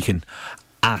 proportionally speaking,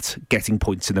 at getting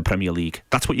points in the Premier League.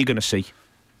 That's what you're going to see.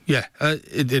 Yeah,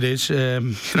 it is.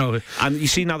 You know, and you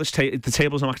see now the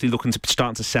tables are actually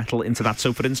starting to settle into that.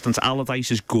 So, for instance,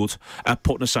 Allardyce is good at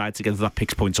putting aside together that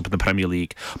picks points up in the Premier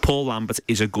League. Paul Lambert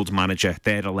is a good manager.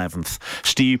 They're 11th.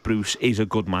 Steve Bruce is a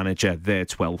good manager. They're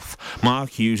 12th. Mark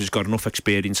Hughes has got enough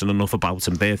experience and enough about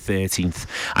him. They're 13th.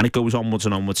 And it goes onwards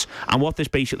and onwards. And what this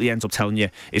basically ends up telling you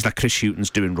is that Chris Hughton's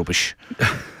doing rubbish.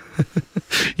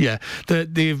 Yeah,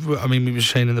 I mean, we were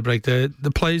saying in the break,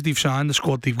 the players they've signed, the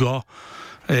squad they've got,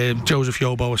 Joseph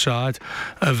Yobo aside,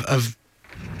 have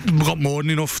got more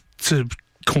than enough to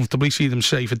comfortably see them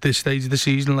safe at this stage of the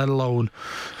season, let alone,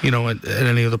 you know, at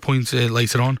any other point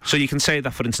later on. So you can say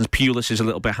that, for instance, Pulis is a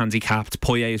little bit handicapped,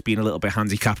 Poyet has been a little bit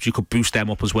handicapped. You could boost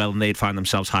them up as well and they'd find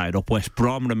themselves higher up. West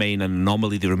Brom remain an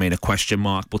anomaly, they remain a question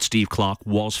mark, but Steve Clarke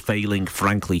was failing,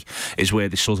 frankly, is where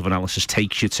this sort of analysis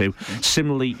takes you to.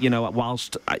 Similarly, you know,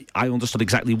 whilst I understood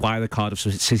exactly why the Cardiff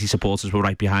City supporters were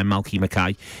right behind Malky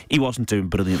Mackay, he wasn't doing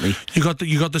brilliantly. You got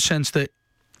the sense that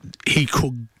he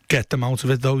could get them out of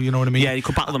it, though, you know what I mean? Yeah, he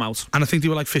could battle them out. And I think they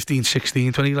were like 15,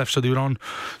 16 when he left, so they were on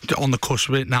the cusp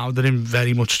of it. Now they're in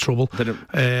very much trouble.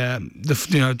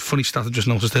 The funny stat I just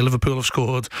noticed there, Liverpool have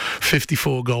scored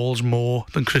 54 goals more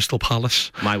than Crystal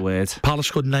Palace. My word. Palace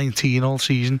scored 19 all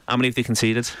season. How many have they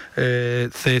conceded?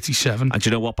 37. And do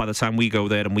you know what? By the time we go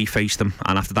there and we face them,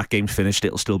 and after that game's finished,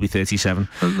 it'll still be 37.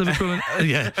 Liverpool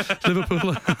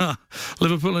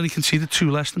only conceded 2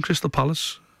 less than Crystal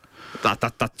Palace.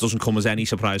 That doesn't come as any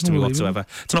surprise to me whatsoever.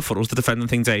 It's not for us to defend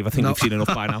anything, Dave. I think we've seen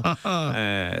enough by now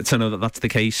to know that that's the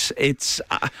case. It's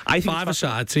I think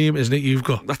 5-a-side team, isn't it? You've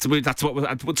got that's what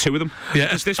 2 of them. Yeah,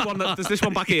 there's this one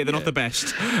back here. They're not the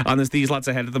best, and there's these lads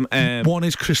ahead of them. One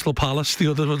is Crystal Palace, the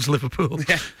other one's Liverpool.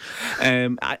 Yeah,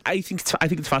 I think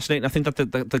it's fascinating. I think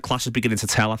that the class is beginning to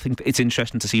tell. I think it's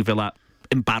interesting to see Villa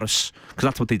embarrass, because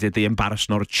that's what they did. They embarrassed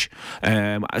Norwich,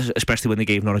 especially when they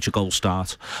gave Norwich a goal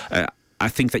start. I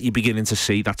think that you're beginning to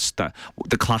see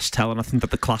the class tell, and I think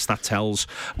that the class that tells,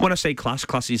 when I say class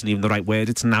isn't even the right word,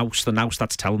 it's nous. The nous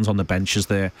that's telling's on the benches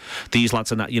there. These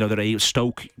lads are not, you know, they're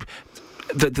Stoke.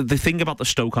 The thing about the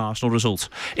Stoke Arsenal result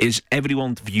is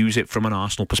everyone views it from an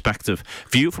Arsenal perspective.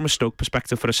 View it from a Stoke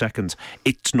perspective for a second,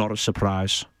 it's not a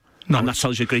surprise. No. And that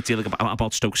tells you a great deal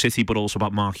about Stoke City, but also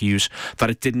about Mark Hughes, that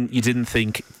you didn't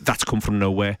think that's come from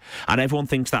nowhere. And everyone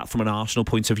thinks that from an Arsenal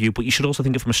point of view, but you should also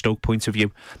think it from a Stoke point of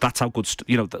view. That's how good,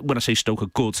 you know, when I say Stoke are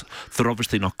good, they're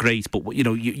obviously not great, but you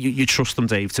know, you trust them,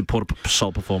 Dave, to put a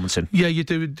solid performance in. Yeah, you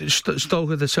do.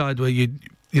 Stoke are the side where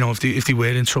you know, if they were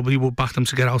in trouble, you would back them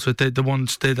to get out of it.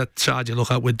 They're that side you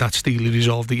look at with that steely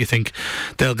resolve that you think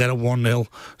they'll get a 1-0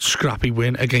 scrappy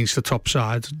win against the top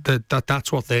side.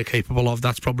 That's what they're capable of.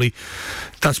 That's probably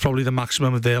the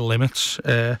maximum of their limits.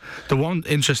 The one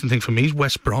interesting thing for me is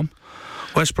West Brom.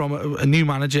 West Brom, a new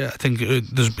manager. I think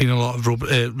there's been a lot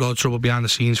of trouble behind the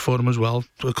scenes for them as well,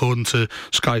 according to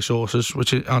Sky sources,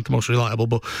 which aren't the most reliable.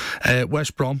 But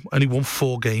West Brom only won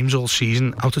 4 games all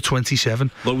season out of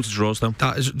 27. Loads of draws, though.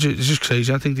 That is just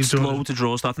crazy. I think they've drawn loads of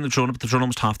draws. I think they've drawn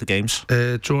almost half the games.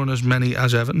 Drawn as many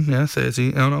as Everton. Yeah,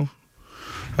 30. Oh no,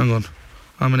 hang on.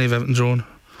 How many have Everton drawn?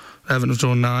 Everton have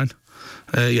drawn 9.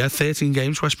 13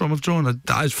 games West Brom have drawn.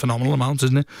 That is a phenomenal amount,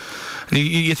 isn't it? And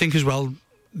you think as well,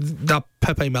 that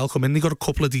Pepe Mel come in, they got a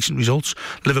couple of decent results.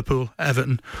 Liverpool,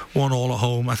 Everton, 1 all at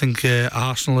home. I think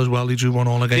Arsenal as well, they drew 1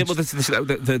 all against. Yeah,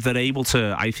 but they're able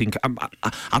to, I think,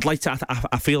 I'd like to,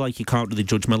 I feel like you can't really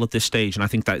judge Mel at this stage, and I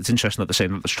think that it's interesting that they're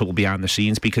saying that there's trouble behind the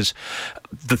scenes, because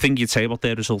the thing you'd say about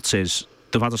their results is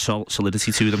they've had a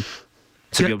solidity to them.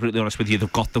 To be brutally honest with you,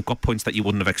 they've got points that you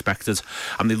wouldn't have expected,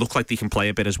 and they look like they can play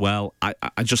a bit as well. I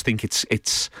just think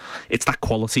it's that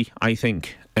quality. I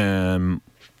think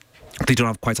they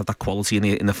don't quite have that quality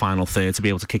in the final third to be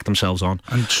able to kick themselves on.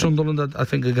 And Sunderland, I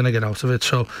think, are going to get out of it.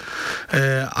 So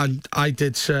I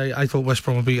did say I thought West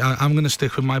Brom would be. I'm going to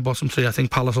stick with my bottom 3. I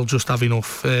think Palace will just have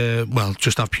enough.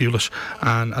 Just have Pulis,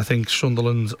 and I think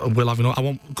Sunderland will have enough. I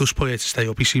want Gus Poyet to stay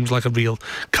up. He seems like a real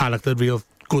character, real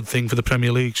good thing for the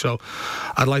Premier League, so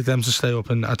I'd like them to stay up,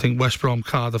 and I think West Brom,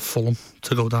 Cardiff, Fulham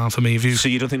to go down for me. So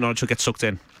you don't think Norwich will get sucked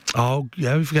in? Oh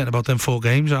yeah, we're forgetting about them 4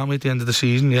 games, aren't we, at the end of the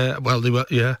season? Yeah, well they were.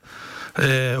 Yeah,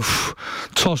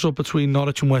 toss up between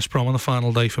Norwich and West Brom on the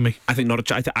final day for me. I think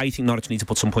Norwich. I think Norwich need to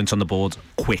put some points on the board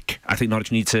quick. I think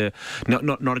Norwich need to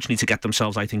get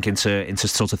themselves, I think, into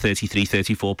sort of 33,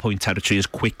 34 point territory as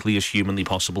quickly as humanly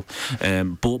possible.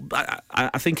 But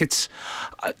I think it's,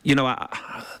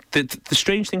 the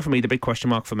strange thing for me, the big question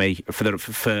mark for me for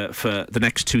the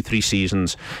next 2-3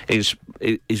 seasons is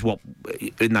what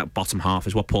in that bottom half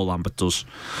is what Paul Lambert does,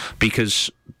 because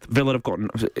Villa have gotten,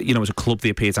 as a club, they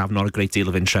appear to have not a great deal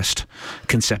of interest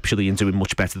conceptually in doing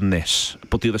much better than this.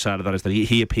 But the other side of that is that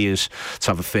he appears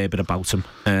to have a fair bit about him.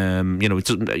 I'm not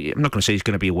going to say he's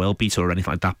going to be a world beater or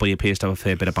anything like that, but he appears to have a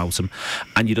fair bit about him.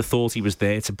 And you'd have thought he was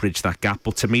there to bridge that gap.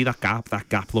 But to me, that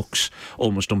gap looks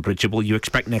almost unbridgeable. You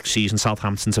expect next season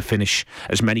Southampton to finish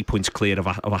as many points clear of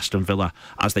Aston Villa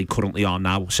as they currently are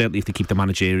now. Certainly, if they keep the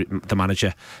manager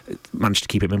manage to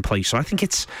keep him in place. So I think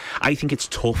it's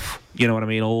tough. You know what I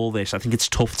mean? All this, I think it's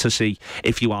tough to see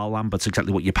if you are Lambert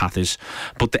exactly what your path is.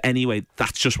 But anyway,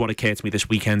 that's just what occurred to me this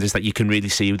weekend, is that you can really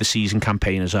see who the season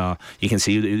campaigners are. You can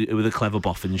see who the clever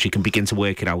boffins. You can begin to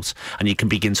work it out, and you can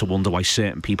begin to wonder why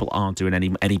certain people aren't doing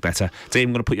any better. Dave,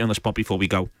 I'm going to put you on the spot before we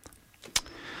go.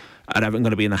 Are Everton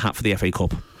going to be in the hat for the FA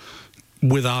Cup?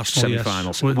 With Arsenal,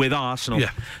 semi-finals. Yes. With Arsenal. Yeah.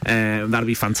 That'll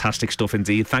be fantastic stuff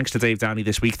indeed. Thanks to Dave Downey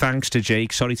this week. Thanks to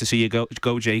Jake. Sorry to see you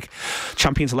go Jake.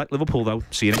 Champions elect Liverpool, though.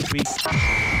 See you next week.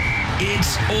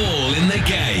 It's all in the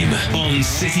game on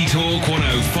City Talk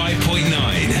 105.9.